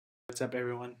What's up,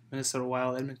 everyone? Minnesota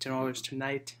Wild, Edmonton Oilers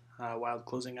tonight. Wild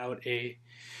closing out a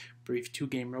brief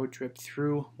 2-game road trip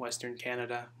through Western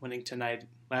Canada, winning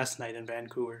last night in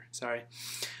Vancouver.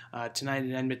 Tonight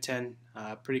in Edmonton,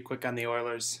 pretty quick on the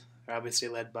Oilers. They're obviously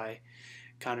led by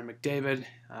Connor McDavid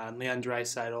and Leon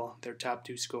Draisaitl, their top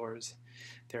two scorers.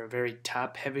 They're very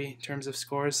top-heavy in terms of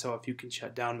scores, so if you can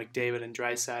shut down McDavid and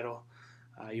Draisaitl,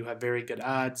 you have very good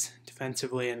odds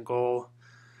defensively and goal.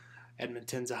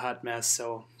 Edmonton's a hot mess,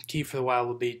 so key for the Wild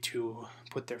will be to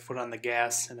put their foot on the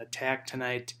gas and attack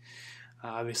tonight.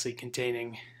 Obviously,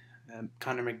 containing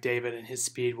Connor McDavid and his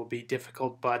speed will be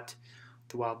difficult, but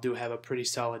the Wild do have a pretty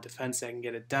solid defense that can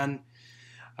get it done.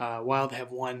 Wild have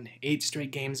won 8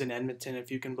 straight games in Edmonton, if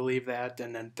you can believe that,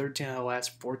 and then 13 of the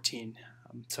last 14.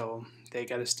 So they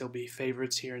got to still be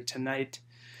favorites here tonight.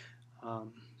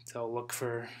 So look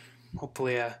for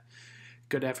hopefully a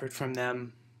good effort from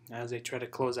them as they try to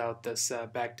close out this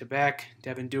back-to-back.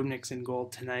 Devin Dubnyk's in goal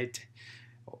tonight,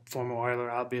 former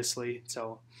Oiler, obviously,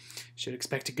 so should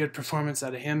expect a good performance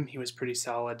out of him. He was pretty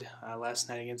solid last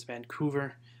night against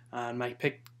Vancouver. My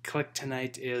click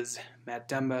tonight is Matt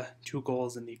Dumba, 2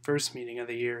 goals in the first meeting of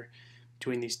the year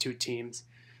between these two teams.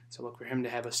 So look for him to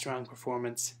have a strong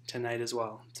performance tonight as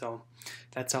well. So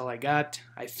that's all I got.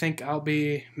 I think I'll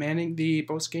be manning the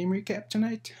post-game recap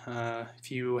tonight.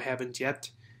 If you haven't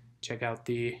yet, check out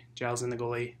the Giles and the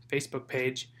Goalie Facebook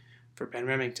page for Ben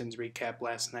Remington's recap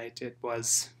last night. It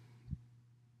was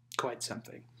quite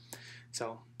something.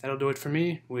 So that'll do it for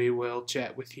me. We will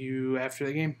chat with you after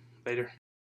the game. Later.